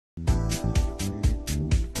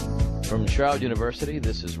From Shroud University,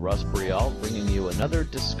 this is Russ Brial bringing you another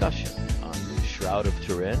discussion on the Shroud of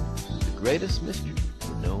Turin, the greatest mystery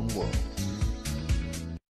of the known world.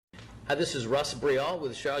 Hi, this is Russ Brial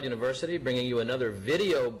with Shroud University bringing you another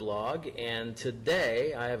video blog, and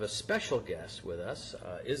today I have a special guest with us,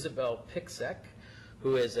 Isabel Piczek,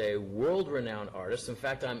 who is a world-renowned artist. In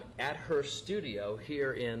fact, I'm at her studio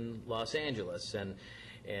here in Los Angeles,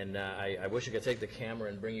 and I wish I could take the camera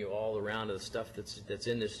and bring you all around to the stuff that's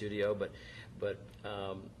in the studio, but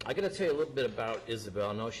I got to tell you a little bit about Isabel.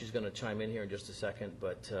 I know she's going to chime in here in just a second,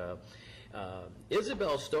 but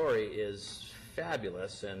Isabel's story is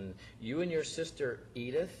fabulous, and you and your sister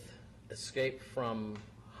Edith escaped from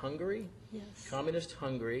Hungary, yes, communist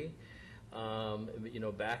Hungary, you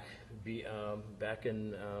know, back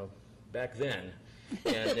then,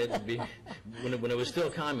 and when it was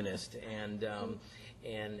still communist,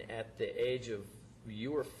 and at the age of,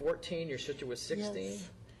 you were 14, your sister was 16?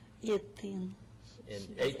 Yes, 18. And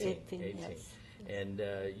 18. Yes. And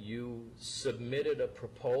you submitted a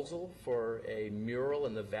proposal for a mural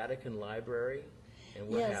in the Vatican Library, and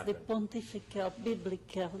what yes, happened? the Pontifical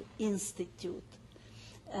Biblical Institute.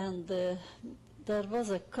 And there was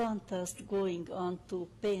a contest going on to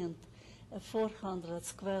paint a 400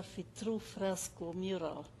 square feet true fresco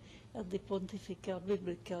mural at the Pontifical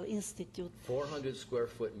Biblical Institute. 400 square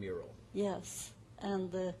foot mural. Yes,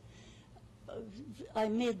 and I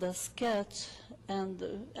made a sketch, and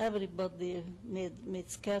everybody made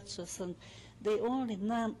sketches, and they only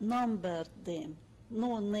numbered them.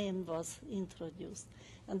 No name was introduced,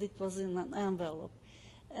 and it was in an envelope.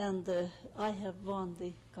 And I have won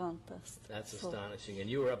the contest. That's astonishing. And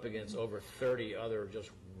you were up against over 30 other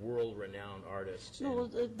just world-renowned artists. No,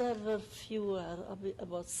 there were fewer,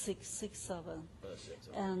 about six, seven.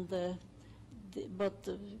 And but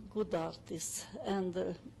good artists.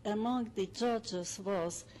 And among the judges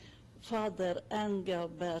was Father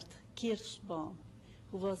Engelbert Kirschbaum,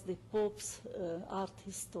 who was the Pope's art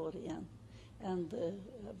historian, and a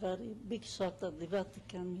very big shot at the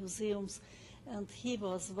Vatican museums. And he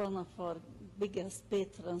was one of our biggest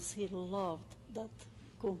patrons. He loved that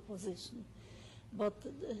composition. But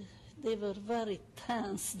they were very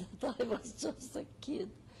tense that I was just a kid.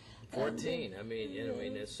 14. I mean, you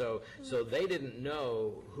know, so they didn't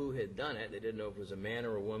know who had done it. They didn't know if it was a man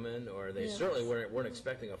or a woman, or they certainly weren't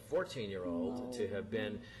expecting a 14-year-old to have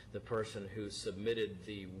been the person who submitted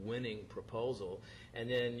the winning proposal. And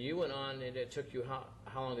then you went on, and it took you,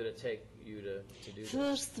 how long did it take you to do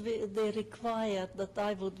First, they required that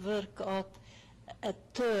I would work out a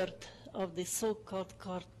third of the so-called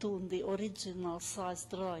cartoon, the original size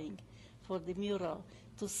drawing for the mural,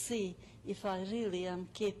 to see if I really am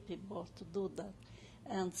capable to do that.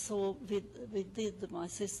 And so we did, my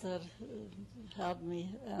sister helped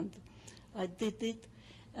me, and I did it.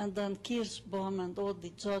 And then Kirschbaum and all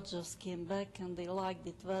the judges came back, and they liked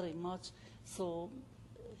it very much, so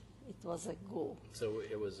it was a go. So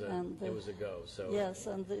it was a go. So yes,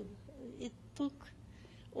 and it took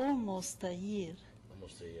almost a year.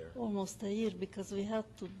 Almost a year, because we had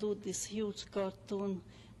to do this huge cartoon.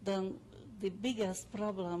 Then the biggest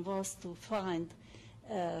problem was to find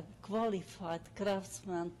qualified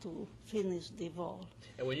craftsmen to finish the wall.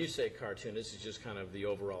 And when you say cartoon, this is just kind of the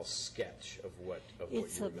overall sketch of what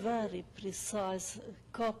it's a very precise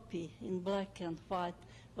copy in black and white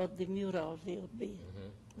what the mural will be.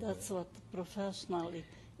 That's what professionally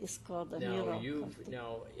is called a mural.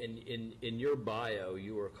 Now, in your bio,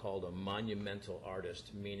 you were called a monumental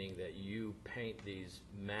artist, meaning that you paint these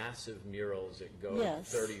massive murals that go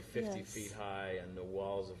 30, 50 feet high on the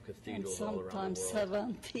walls of cathedrals all around the world. Sometimes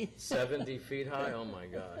 70. 70 feet high? Oh, my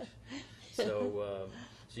gosh. So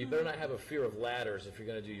you better not have a fear of ladders if you're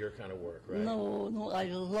going to do your kind of work, right? No, I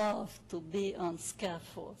love to be on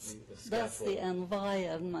scaffolds. That's the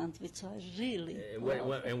environment which I really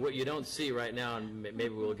love. And what you don't see right now, and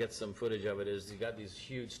maybe we'll get some footage of it, is you got these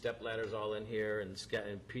huge step ladders all in here, and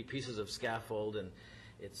pieces of scaffold, and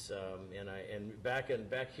it's and back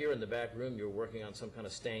here in the back room, you're working on some kind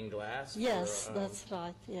of stained glass. Yes, that's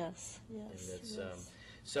right. Yes. And it's,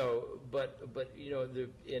 so, but you know,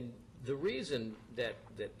 the reason that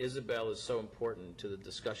Isabel is so important to the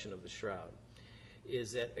discussion of the Shroud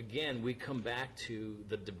is that, again, we come back to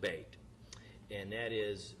the debate, and that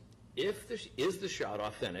is the Shroud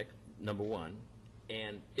authentic, number one,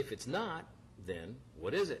 and if it's not, then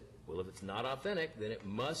what is it? Well, if it's not authentic, then it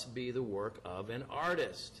must be the work of an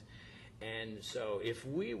artist. And so if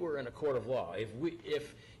we were in a court of law,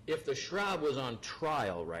 if the Shroud was on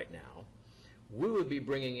trial right now, we would be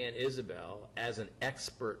bringing in Isabel as an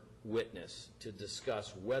expert witness to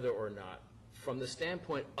discuss whether or not from the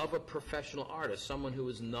standpoint of a professional artist, someone who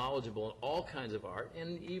is knowledgeable in all kinds of art,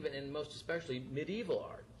 and even, and most especially, medieval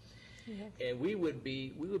art. Yeah. And we would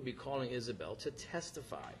be calling Isabel to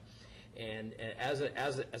testify, and as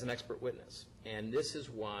an expert witness. And this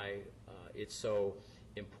is why it's so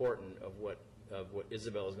important of what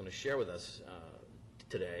Isabel is going to share with us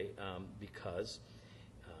today, because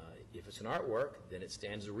if it's an artwork, then it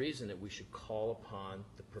stands to reason that we should call upon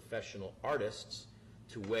the professional artists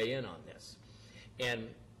to weigh in on this. And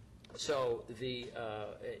so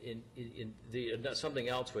something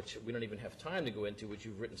else which we don't even have time to go into, which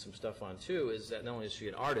you've written some stuff on too, is that not only is she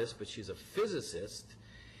an artist, but she's a physicist.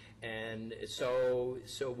 And so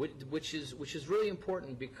which is really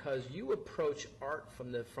important, because you approach art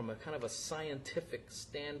from a kind of a scientific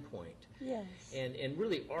standpoint. Yes. And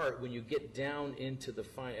really art, when you get down into the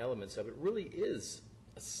fine elements of it, really is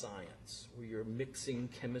a science where you're mixing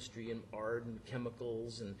chemistry and art and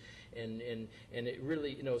chemicals and it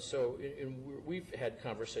really, you know, so we've had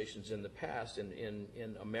conversations in the past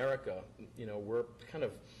in America, you know, we're kind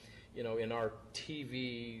of, you know, in our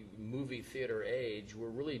TV, movie theater age, we're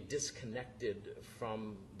really disconnected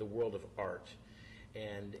from the world of art,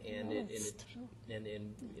 and you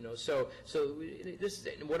know, so this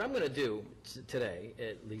is what I'm going to do today,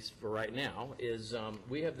 at least for right now, is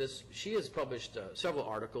we have this. She has published several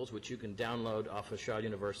articles which you can download off of Shroud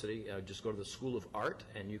University. Just go to the School of Art,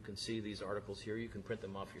 and you can see these articles here. You can print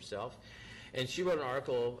them off yourself. And she wrote an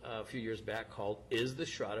article a few years back called "Is the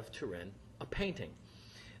Shroud of Turin a Painting?"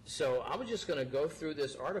 So I'm just going to go through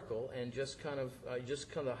this article and just kind of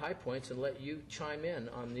the high points and let you chime in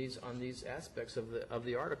on these aspects of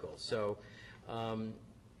the article. So,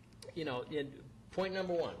 you know, point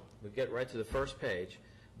number one, we get right to the first page.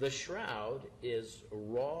 The shroud is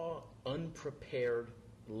raw, unprepared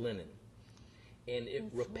linen, and it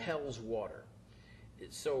repels water.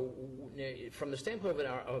 So, from the standpoint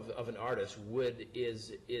of an artist,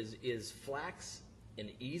 is flax an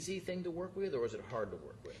easy thing to work with, or is it hard to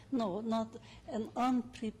work with? No, not an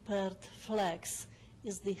unprepared flax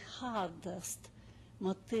is the hardest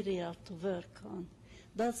material to work on.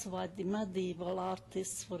 That's why the medieval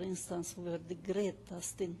artists, for instance, were the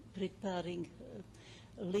greatest in preparing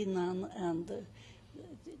linen, and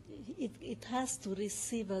it has to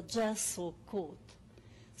receive a gesso coat.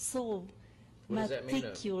 So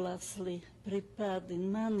meticulously prepared in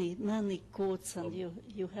many coats, and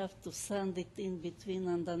you have to sand it in between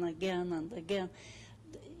and then again and again.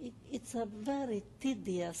 It's a very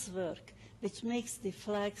tedious work, which makes the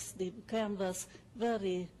flax, the canvas,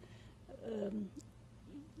 very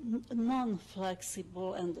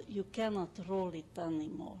non-flexible, and you cannot roll it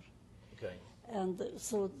anymore. Okay. And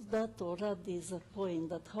so that already is a point,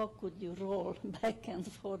 that how could you roll back and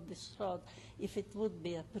forth the shroud if it would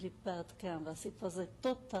be a prepared canvas? It was a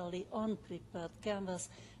totally unprepared canvas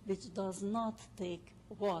which does not take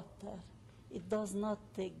water. It does not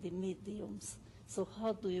take the mediums. So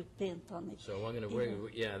how do you paint on it? So I'm going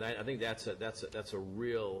to I think that's a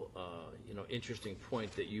real you know, interesting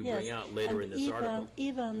point that you bring out later in this article.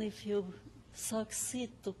 Even if you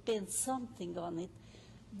succeed to paint something on it,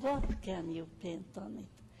 what can you paint on it?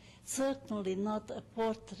 Certainly not a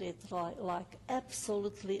portrait like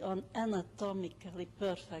absolutely an anatomically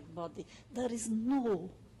perfect body. There is no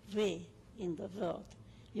way in the world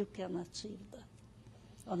you can achieve that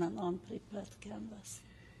on an unprepared canvas.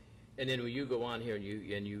 And then when you go on here and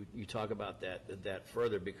you talk about that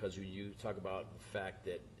further, because you talk about the fact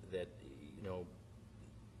that you know,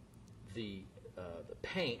 the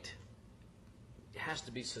paint has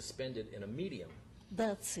to be suspended in a medium.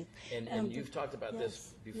 That's it. And you've talked about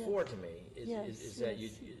this before to me.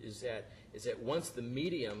 Is that once the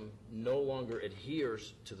medium no longer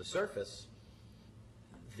adheres to the surface,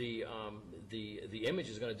 the image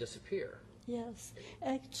is going to disappear. Yes.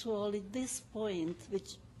 Actually, this point,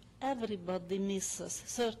 which everybody misses,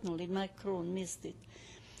 certainly Macron missed it,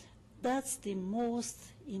 that's the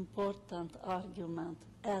most important argument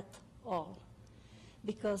at all.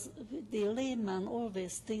 Because the layman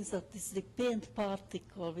always thinks that it's the paint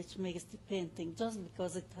particle which makes the painting, just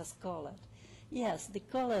because it has color. Yes, the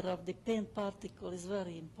color of the paint particle is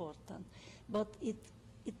very important, but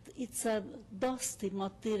it's a dusty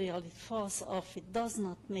material, it falls off, it does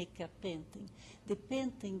not make a painting. The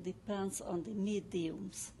painting depends on the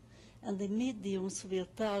mediums, and the mediums will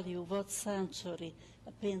tell you what century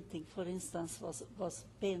a painting, for instance, was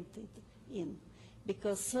painted in,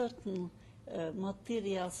 because certain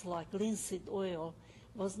materials like linseed oil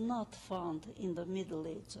was not found in the Middle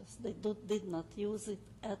Ages. They did not use it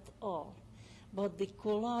at all. But the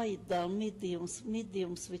colloidal mediums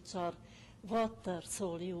which are water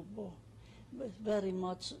soluble, very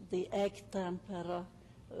much the egg tempera,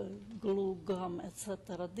 glue, gum,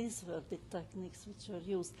 etc. These were the techniques which were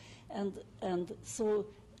used. And so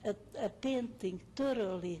a painting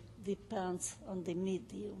thoroughly depends on the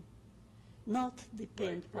medium, not the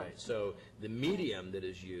paint Right. part. So the medium that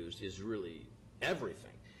is used is really everything.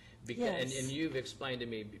 Yes. And you've explained to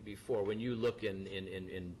me before, when you look in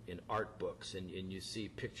art books and you see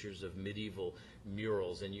pictures of medieval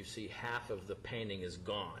murals and you see half of the painting is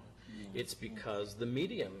gone, it's because the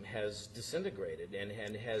medium has disintegrated and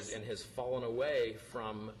has fallen away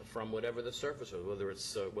from whatever the surface was, whether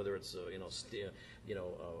it's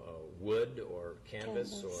wood or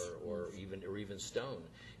canvas or even stone.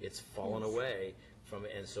 It's fallen away from,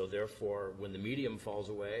 and so therefore when the medium falls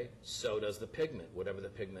away, so does the pigment, whatever the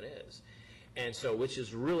pigment is. And so, which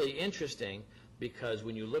is really interesting, because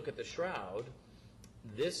when you look at the shroud,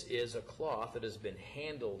 this is a cloth that has been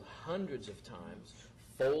handled hundreds of times,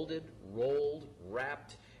 folded, rolled,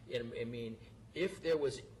 wrapped. I mean, if there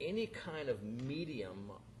was any kind of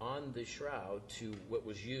medium on the shroud to what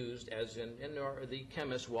was used, as the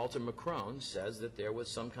chemist Walter Macron says that there was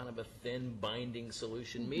some kind of a thin binding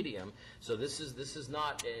solution medium. So this is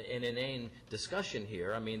not an inane discussion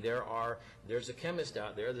here. I mean, there's a chemist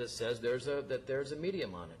out there that says there's a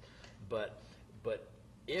medium on it, but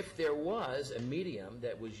if there was a medium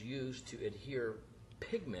that was used to adhere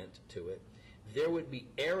pigment to it, there would be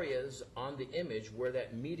areas on the image where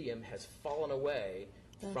that medium has fallen away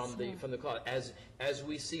from the cloth. As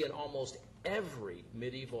we see in almost every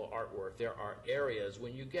medieval artwork, there are areas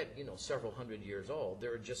when you get several hundred years old,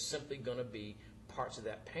 there are just simply going to be parts of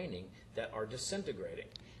that painting that are disintegrating.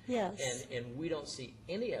 Yes. And we don't see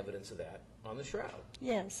any evidence of that on the shroud.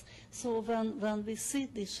 Yes. So when we see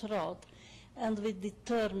the shroud, and we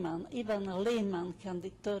determine, even a layman can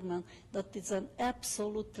determine, that it's an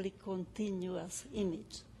absolutely continuous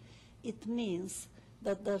image. It means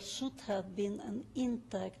that there should have been an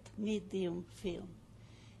intact medium film.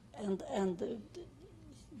 And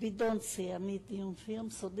we don't see a medium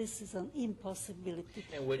film, so this is an impossibility.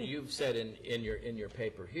 And what you've said in your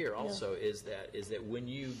paper here also is that when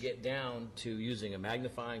you get down to using a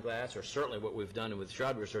magnifying glass, or certainly what we've done with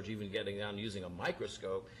shroud research, even getting down to using a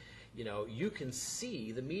microscope, you can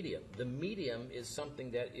see the medium. The medium is something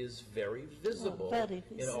that is very visible,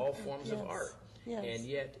 in all forms of art. Yes. And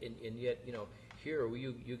yet, here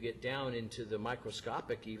you get down into the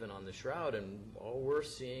microscopic, even on the shroud, and all we're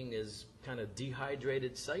seeing is kind of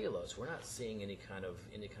dehydrated cellulose. We're not seeing any kind of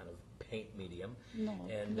paint medium.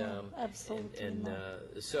 No, absolutely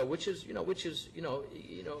not. So, which is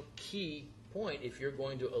key point. If you're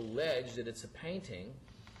going to allege that it's a painting,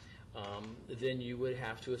 then you would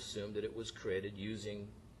have to assume that it was created using,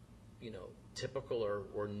 typical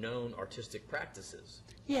or known artistic practices.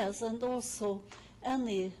 Yes, and also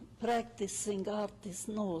any practicing artist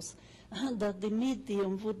knows that the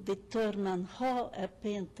medium would determine how a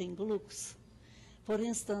painting looks. For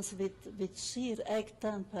instance, with sheer egg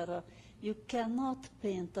tempera, you cannot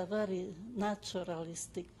paint a very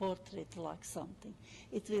naturalistic portrait like something.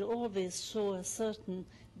 It will always show a certain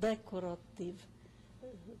decorative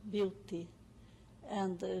beauty,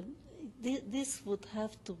 and this would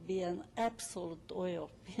have to be an absolute oil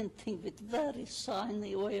painting with very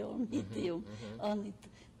shiny oil medium on it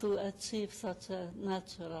to achieve such a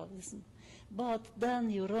naturalism. But then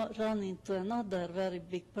you run into another very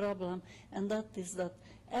big problem, and that is that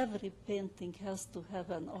every painting has to have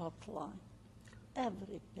an outline.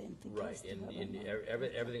 Every painting has to have an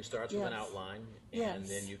outline. Everything starts with an outline, and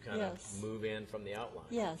then you kind of move in from the outline.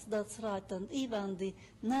 Yes, that's right. And even the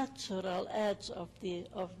natural edge of the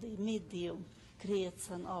medium creates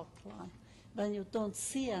an outline. When you don't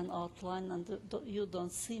see an outline and you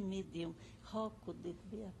don't see medium, how could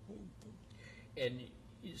it be a painting? And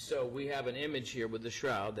so we have an image here with the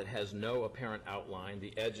shroud that has no apparent outline.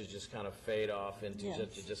 The edges just kind of fade off and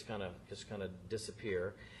just kind of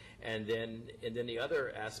disappear. And then the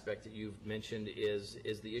other aspect that you've mentioned is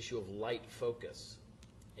the issue of light focus.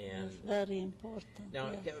 And it's very important.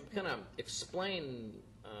 Now, kind of explain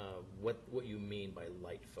what you mean by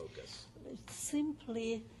light focus. It's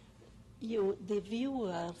simply the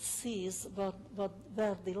viewer sees where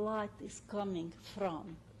the light is coming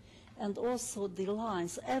from, and also the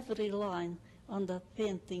lines. Every line on that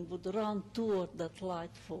painting would run toward that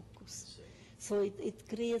light focus. So it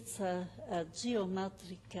creates a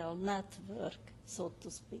geometrical network, so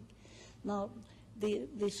to speak. Now,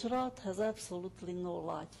 the shroud has absolutely no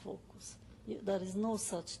light focus. There is no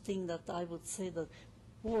such thing that I would say that,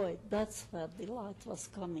 boy, that's where the light was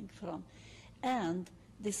coming from. And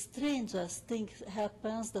the strangest thing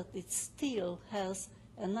happens that it still has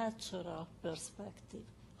a natural perspective.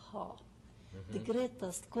 How? the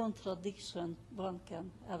greatest contradiction one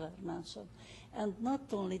can ever mention. And not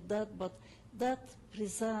only that, but that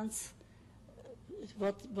presents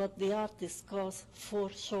what the artist calls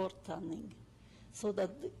foreshortening. So that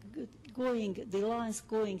the lines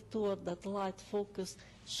going toward that light focus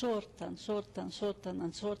shorten, shorten, shorten,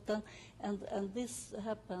 and shorten. And this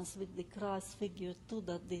happens with the Christ figure too,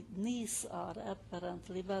 that the knees are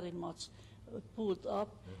apparently very much pulled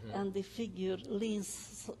up, and the figure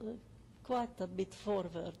leans quite a bit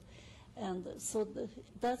forward. And so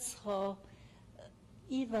that's how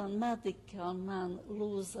even medical men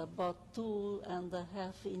lose about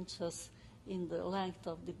 2.5 inches in the length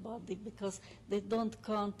of the body, because they don't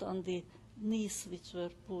count on the knees which were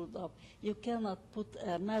pulled up. You cannot put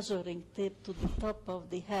a measuring tape to the top of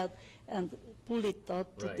the head and pull it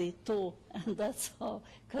out to the toe, and that's how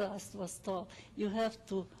Christ was tall. You have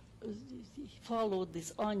to follow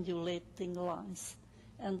these undulating lines.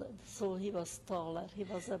 And so he was taller. He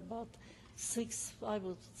was about 6, I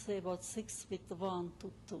would say about 6 feet 1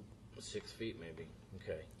 to 2. 6 feet maybe.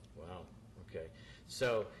 Okay. Wow. Okay.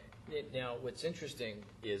 So now what's interesting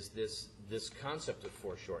is this concept of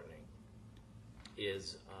foreshortening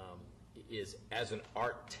is as an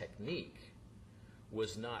art technique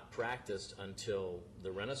was not practiced until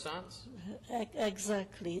the Renaissance?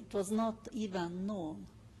 Exactly. It was not even known.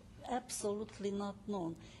 Absolutely not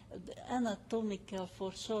known. The anatomical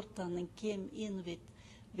foreshortening came in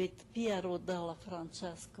with Piero della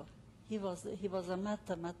Francesco. He was a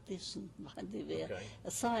mathematician, by the way,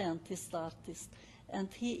 a scientist artist,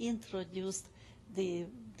 and he introduced the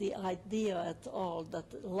idea at all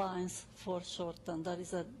that lines foreshorten. There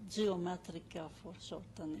is a geometrical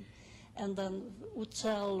foreshortening. And then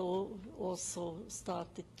Uccello also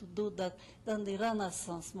started to do that. Then the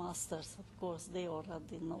Renaissance masters, of course, they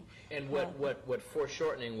already know. And what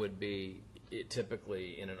foreshortening would be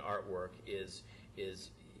typically in an artwork is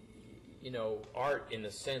art in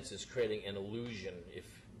a sense is creating an illusion,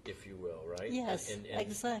 if you will, right? Yes,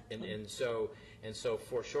 exactly. And so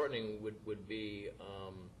foreshortening would be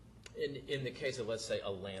in the case of, let's say,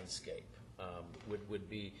 a landscape. Would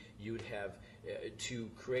be you'd have to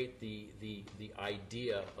create the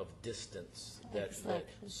idea of distance that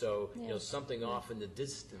so something off in the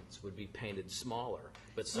distance would be painted smaller,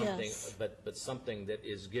 but something but something that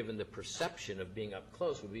is given the perception of being up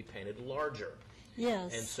close would be painted larger.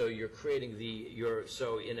 Yes. And so you're creating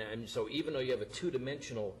so even though you have a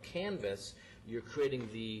two-dimensional canvas, you're creating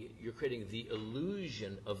the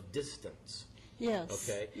illusion of distance. Yes.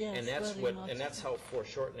 Okay. Yes, and that's how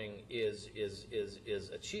foreshortening is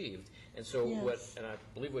achieved. And so and I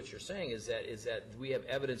believe what you're saying is that we have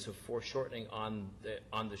evidence of foreshortening on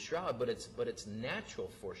the shroud, but it's natural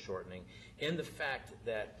foreshortening in the fact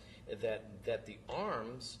that the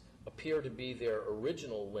arms appear to be their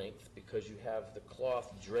original length because you have the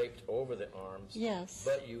cloth draped over the arms. Yes.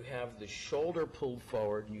 But you have the shoulder pulled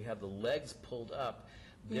forward and you have the legs pulled up.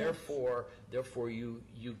 Therefore, you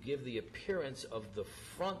give the appearance of the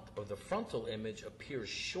frontal image appears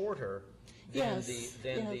shorter than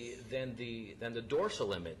the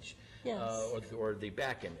dorsal image, or the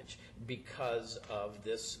back image, because of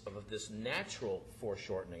this natural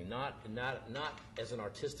foreshortening, not as an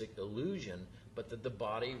artistic illusion, but that the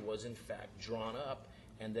body was in fact drawn up,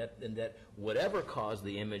 and that whatever caused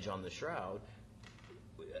the image on the shroud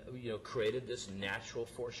created this natural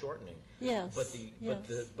foreshortening. Yes. But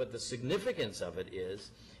the significance of it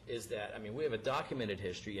is that, I mean, we have a documented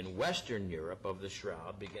history in Western Europe of the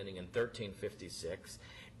shroud beginning in 1356,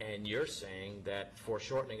 and you're saying that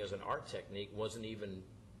foreshortening as an art technique wasn't even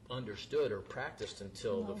understood or practiced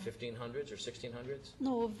until the 1500s or 1600s?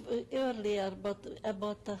 No, earlier, but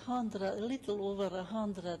about a little over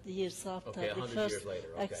 100 years after the first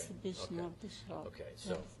exhibition of the shroud. Okay,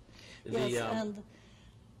 so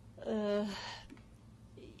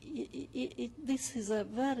this is a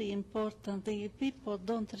very important thing. People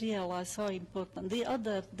don't realize how important. The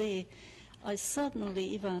other day, I suddenly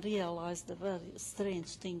even realized a very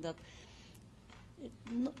strange thing, that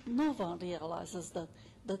no one realizes that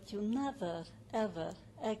you never, ever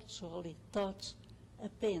actually touch a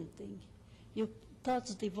painting. You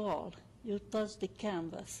touch the wall, you touch the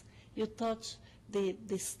canvas, you touch the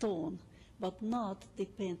stone, but not the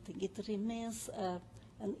painting. It remains an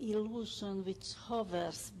illusion which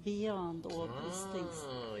hovers beyond all these things.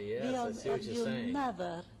 Yes, beyond, I see what you're saying. You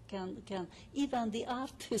never can, even the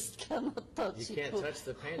artist cannot touch it. You can't touch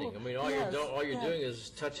the painting. I mean, all you're doing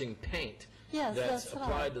is touching paint. Yes, that's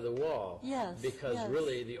applied to the wall. Yes, because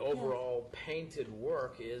really the overall painted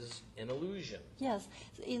work is an illusion. Yes.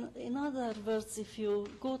 In other words, if you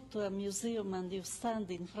go to a museum and you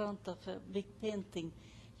stand in front of a big painting,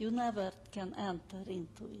 you never can enter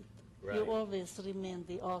into it. Right. You always remain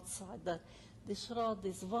the outside. That the shroud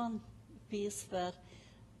is one piece where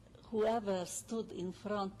whoever stood in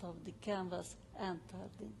front of the canvas entered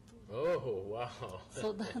into. Oh, wow.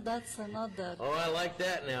 So that's another. Oh, I like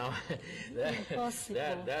that now.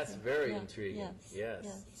 That's very Yeah, intriguing.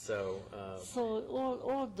 yes. So, So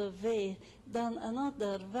all the way, then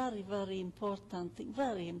another very important thing,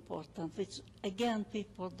 which again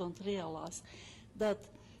people don't realize, that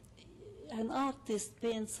an artist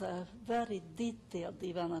paints a very detailed,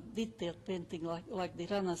 even a detailed painting like the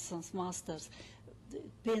Renaissance masters,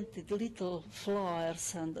 painted little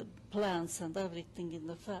flowers and plants and everything in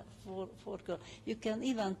the foreground. You can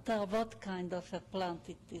even tell what kind of a plant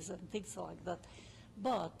it is and things like that.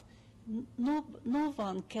 But no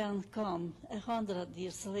one can come 100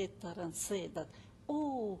 years later and say that,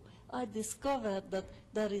 oh, I discovered that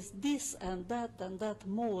there is this and that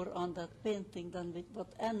more on that painting than with what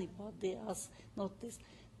anybody else noticed.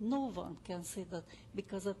 No one can say that,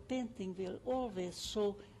 because a painting will always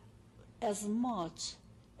show as much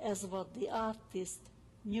as what the artist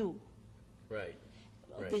knew. right.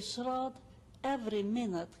 The shroud, every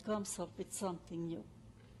minute comes up with something new,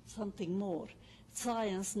 something more.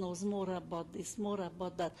 Science knows more about this, more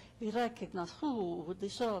about that. We recognize, oh, the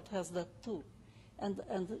shroud has that too. And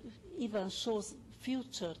even shows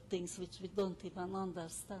future things which we don't even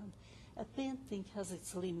understand. A painting has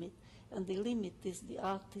its limit, and the limit is the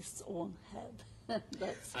artist's own head.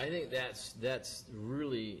 I think that's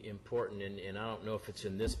really important, and I don't know if it's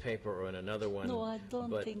in this paper or in another one. No, I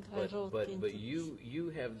don't think I wrote into But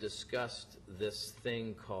you have discussed this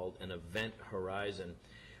thing called an event horizon,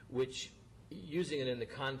 which, using it in the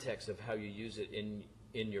context of how you use it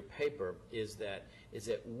in your paper, is that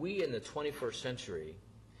we in the 21st century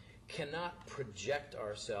cannot project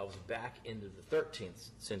ourselves back into the 13th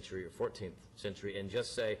century or 14th century and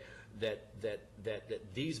just say that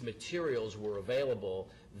these materials were available,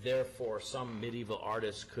 therefore some medieval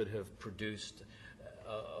artist could have produced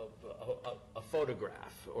a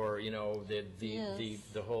photograph, or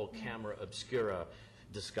the whole camera obscura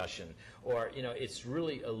discussion. Or, it's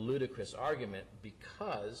really a ludicrous argument,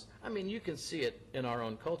 because, I mean, you can see it in our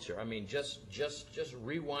own culture. I mean, just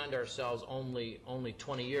rewind ourselves only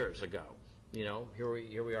 20 years ago.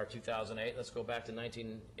 Here we are, 2008. Let's go back to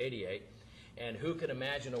 1988. And who can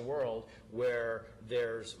imagine a world where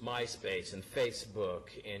there's MySpace and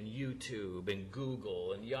Facebook and YouTube and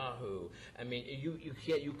Google and Yahoo? I mean,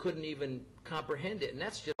 you couldn't even comprehend it, and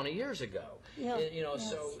that's just 20 years ago. Yeah,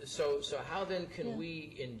 yes. So how then can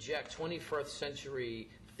we inject 21st century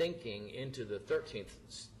thinking into the 13th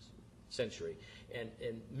century? And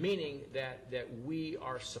meaning that we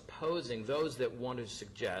are supposing, those that want to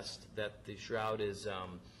suggest that the Shroud is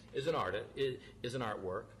an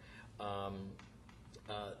artwork.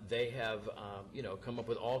 They have, come up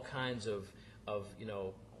with all kinds of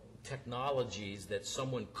technologies that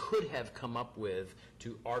someone could have come up with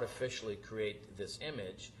to artificially create this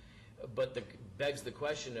image, but begs the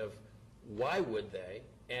question of why would they?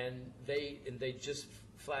 And they just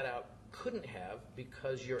flat out couldn't have,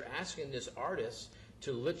 because you're asking this artist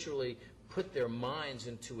to literally put their minds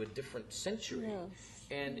into a different century. Yes.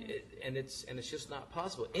 And it's just not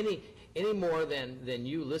possible. Any more than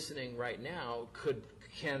you listening right now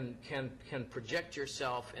can project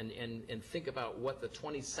yourself and think about what the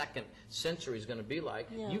 22nd century is going to be like.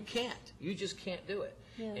 Yeah. You can't. You just can't do it.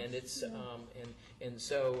 Yes. And it's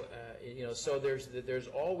so there's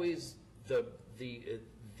always the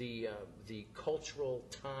cultural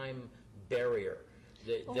time barrier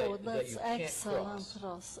that you can't excellent, cross.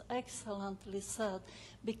 Ross. Excellently said.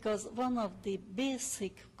 Because one of the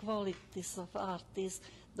basic qualities of art is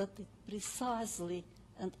that it precisely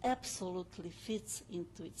and absolutely fits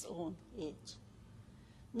into its own age.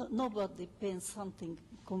 Nobody paints something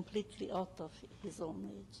completely out of his own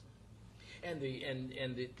age. And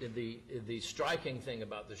the striking thing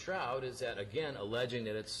about the Shroud is that, again, alleging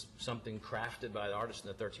that it's something crafted by the artist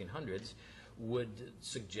in the 1300s would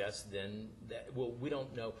suggest then that, well, we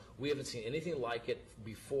don't know, we haven't seen anything like it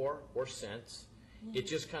before or since. It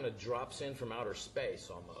just kind of drops in from outer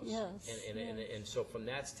space almost. Yes, And so from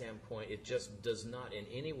that standpoint, it just does not in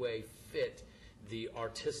any way fit the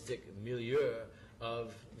artistic milieu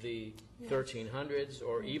of the 1300s,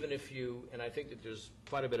 or even if you, and I think that there's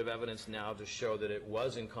quite a bit of evidence now to show that it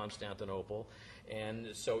was in Constantinople, and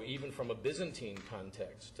so even from a Byzantine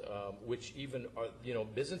context, which even,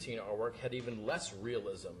 Byzantine artwork had even less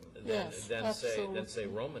realism than say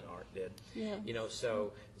Roman art did. Yeah.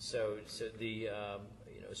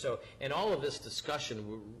 And all of this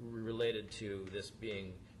discussion related to this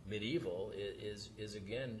being medieval is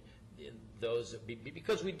again,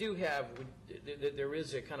 because we do have, there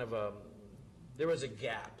is a kind of there is a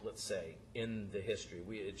gap, let's say, in the history.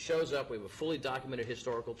 It shows up, we have a fully documented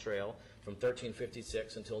historical trail from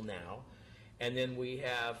 1356 until now, and then we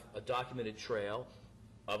have a documented trail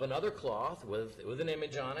of another cloth with an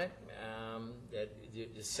image on it that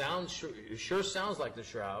sure sounds like the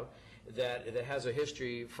Shroud, that has a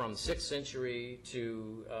history from 6th century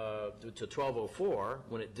to 1204,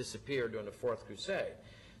 when it disappeared during the Fourth Crusade.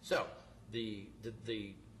 So the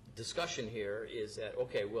discussion here is that,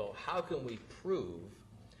 okay, well, how can we prove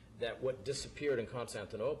that what disappeared in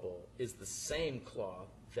Constantinople is the same cloth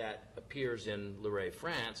that appears in Lorraine,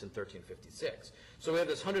 France in 1356? So we have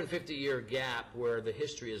this 150-year gap where the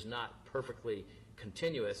history is not perfectly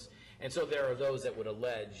continuous, and so there are those that would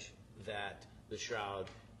allege that the Shroud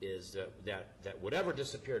is that whatever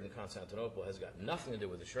disappeared in Constantinople has got nothing to do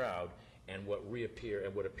with the Shroud, and what appeared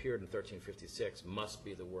in 1356 must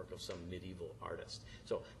be the work of some medieval artist.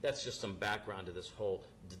 So that's just some background to this whole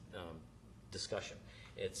discussion.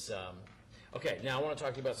 It's okay. Now I want to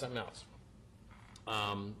talk to you about something else.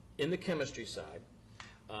 In the chemistry side,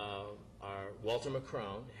 Walter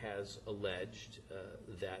Macron has alleged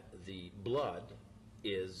that the blood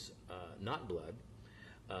is not blood,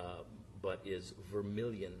 but is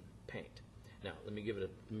vermilion paint. Now, let me give it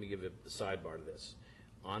a sidebar to this.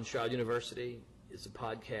 On Shroud University, it's a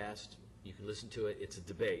podcast. You can listen to it. It's a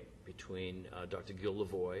debate between Dr. Gil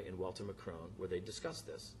Lavoie and Walter Macron, where they discuss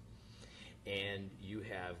this. And you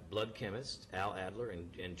have blood chemists, Al Adler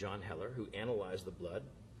and John Heller, who analyze the blood.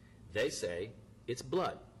 They say it's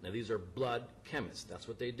blood. Now, these are blood chemists. That's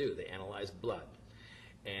what they do. They analyze blood.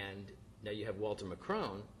 And now you have Walter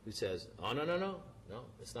Macron, who says, oh, no,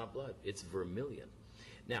 it's not blood. It's vermilion.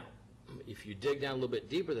 Now, if you dig down a little bit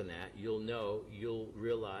deeper than that, you'll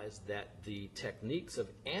realize that the techniques of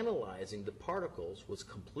analyzing the particles was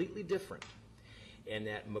completely different, and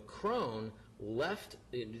that Macron left.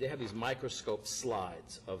 They have these microscope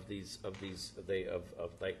slides of they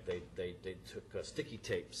took sticky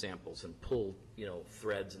tape samples and pulled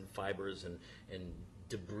threads and fibers and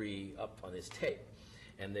debris up on this tape,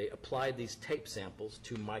 and they applied these tape samples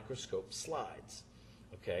to microscope slides.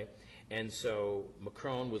 Okay. And so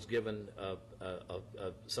Macron was given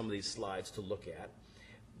some of these slides to look at,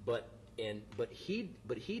 but he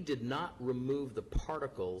did not remove the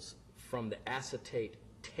particles from the acetate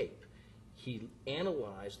tape. He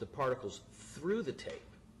analyzed the particles through the tape.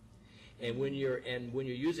 And when you're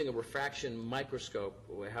using a refraction microscope,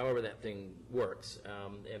 however that thing works,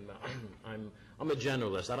 and I'm a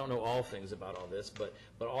generalist. I don't know all things about all this, but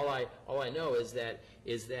all I know is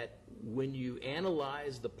that when you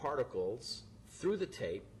analyze the particles through the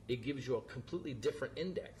tape, it gives you a completely different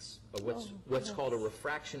index, of what's called a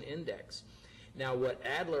refraction index. Now, what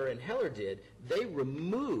Adler and Heller did, they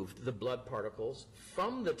removed the blood particles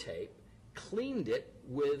from the tape, cleaned it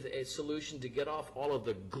with a solution to get off all of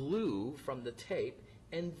the glue from the tape,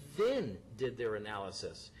 and then did their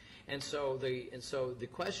analysis. And so the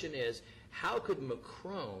question is, how could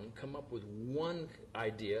Macron come up with one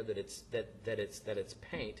idea that it's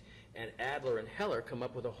paint, and Adler and Heller come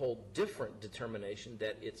up with a whole different determination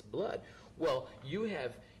that it's blood? Well, you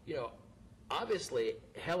have, obviously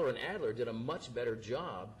Heller and Adler did a much better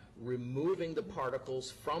job removing the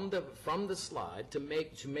particles from the slide to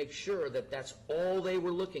make sure that that's all they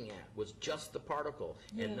were looking at was just the particle,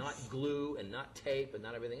 and not glue and not tape and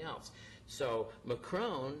not everything else. So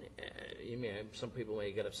Macron, some people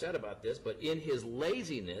may get upset about this, but in his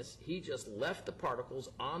laziness, he just left the particles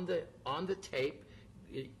on the tape,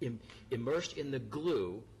 immersed in the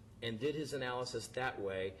glue, and did his analysis that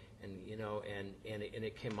way, and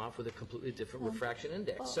it came off with a completely different refraction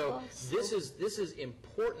index. So this is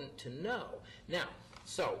important to know.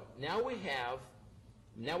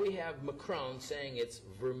 Now we have Macron saying it's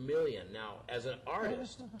vermilion. Now, as an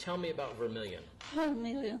artist, tell me about vermilion.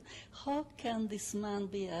 Vermilion. How can this man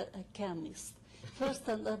be a chemist? First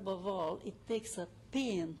and above all, it takes a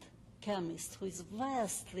paint chemist who is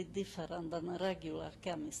vastly different than a regular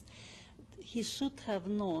chemist. He should have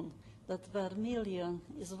known that vermilion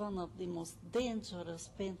is one of the most dangerous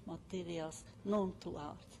paint materials known to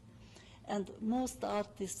art. And most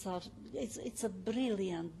artists it's a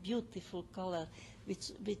brilliant, beautiful color,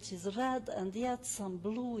 which is red, and yet some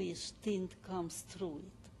bluish tint comes through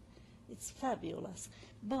it. It's fabulous.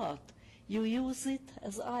 But you use it,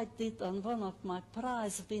 as I did on one of my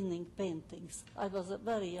prize-winning paintings. I was a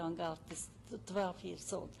very young artist, 12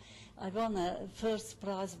 years old. I won a first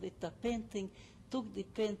prize with a painting, took the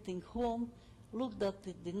painting home, looked at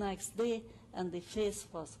it the next day, and the face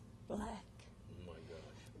was black. Oh my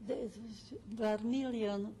gosh. The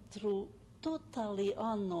vermilion through totally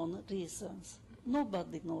unknown reasons.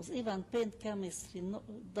 Nobody knows. Even paint chemistry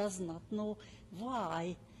does not know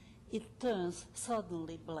why it turns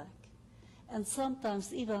suddenly black. And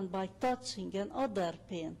sometimes even by touching another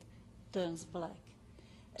paint turns black.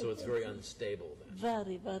 So it's very unstable then.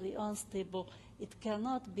 Very, very unstable. It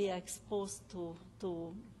cannot be exposed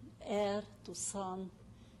to air, to sun,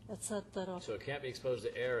 etc. So it can't be exposed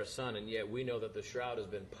to air or sun, and yet we know that the Shroud has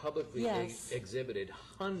been publicly Yes. exhibited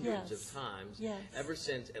hundreds of Yes. times, Yes. ever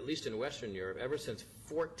since, at least in Western Europe, ever since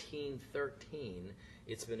 1413,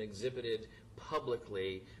 it's been exhibited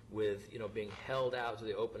publicly with, being held out to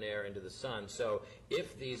the open air into the sun. So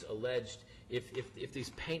if these alleged, if these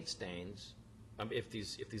paint stains, if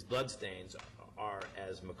these blood stains are,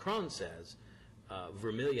 as Macron says,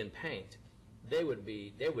 vermilion paint, they would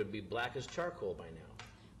be black as charcoal by now.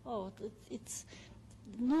 Oh, it's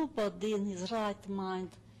nobody in his right mind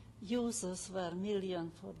uses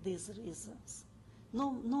vermilion for these reasons.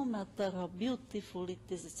 No matter how beautiful it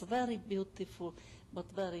is, it's very beautiful, but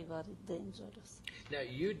very, very dangerous. Now,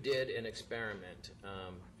 you did an experiment,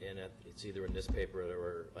 it's either in this paper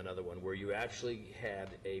or another one, where you actually had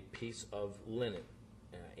a piece of linen,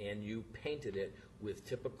 and you painted it with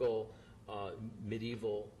typical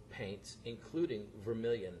medieval paints, including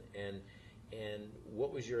vermilion. And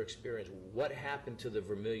what was your experience? What happened to the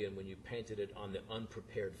vermilion when you painted it on the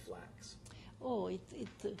unprepared flax? Oh, it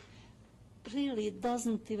really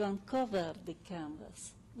doesn't even cover the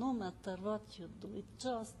canvas. No matter what you do, it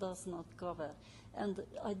just does not cover. And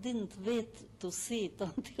I didn't wait to see it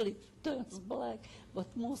until it turns black, but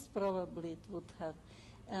most probably it would have.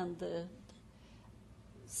 And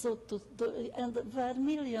and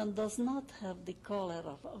vermilion does not have the color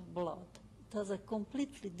of blood. It has a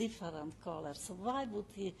completely different color. So why would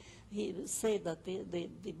he say that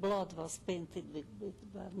the blood was painted with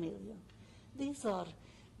vermilion? These are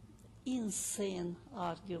insane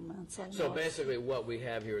arguments. So basically what we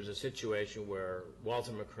have here is a situation where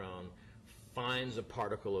Walter Macron finds a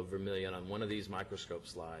particle of vermilion on one of these microscope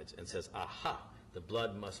slides and says, aha, the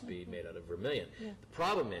blood must be made out of vermilion. Yeah. The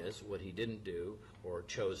problem is, what he didn't do, or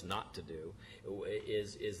chose not to do,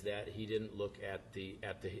 is that he didn't look at the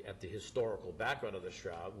historical background of the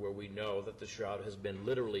Shroud, where we know that the Shroud has been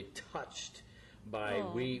literally touched by,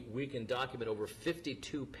 we can document over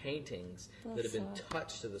 52 paintings that have been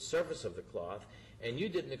touched to the surface of the cloth, and you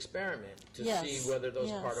did an experiment to see whether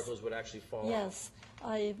those particles would actually fall off. Yes,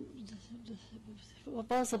 I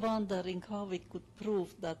was wondering how we could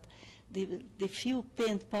prove that the few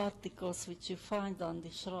paint particles which you find on the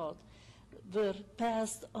Shroud were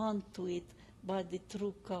passed on to it by the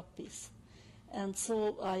true copies. And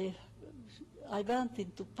so I went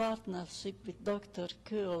into partnership with Dr.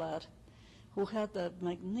 Köhler, who had a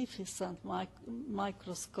magnificent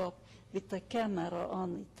microscope with a camera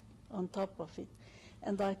on it, on top of it.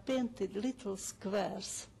 And I painted little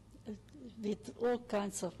squares with all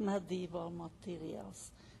kinds of medieval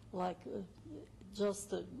materials, like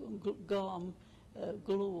just gum,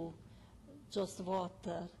 glue, just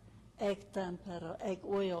water, egg tempera, egg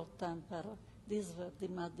oil tempera. These were the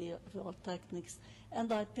medieval techniques.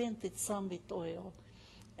 And I painted some with oil.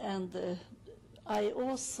 And I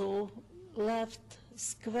also left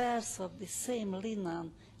squares of the same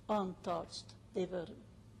linen untouched. They were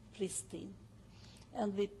pristine.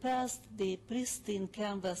 And we passed the pristine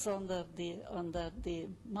canvas under the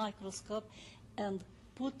microscope and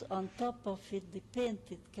put on top of it the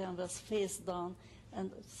painted canvas face down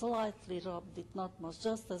and slightly rubbed it, not much,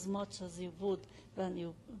 just as much as you would when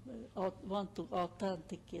you want to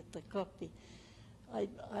authenticate a copy.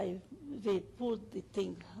 We pulled the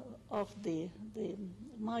thing off the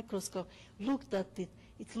microscope, looked at it,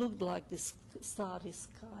 it looked like this starry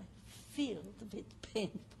sky filled with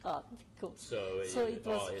paint particles. So it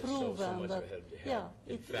was proven that,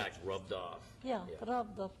 in fact, rubbed off. Yeah,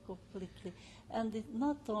 rubbed off completely. And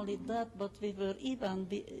not only that, but we were even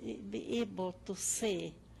be able to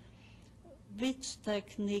say which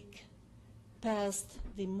technique passed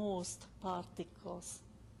the most particles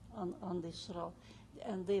on the Shroud,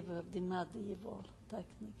 and they were the medieval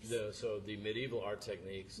techniques. So the medieval art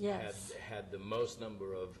techniques had the most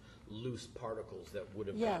number of loose particles that would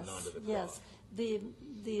have gotten onto the cloth. Yes,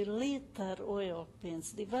 the later oil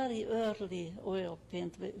paints, the very early oil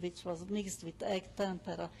paint, which was mixed with egg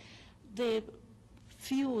tempera, they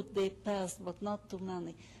passed, but not too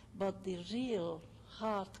many. But the real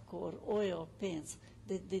hardcore oil paints,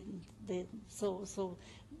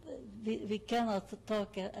 we cannot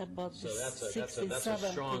talk about So this that's a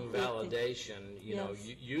 67 strong to 80. validation, you know,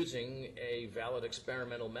 Yes. using a valid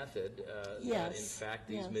experimental method that in Yes, fact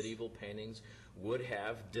these yes. medieval paintings would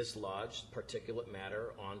have dislodged particulate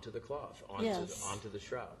matter onto the cloth, Yes. onto the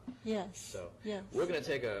shroud. Yes. So yes. we're going to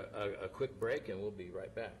take a quick break and we'll be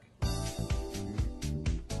right back.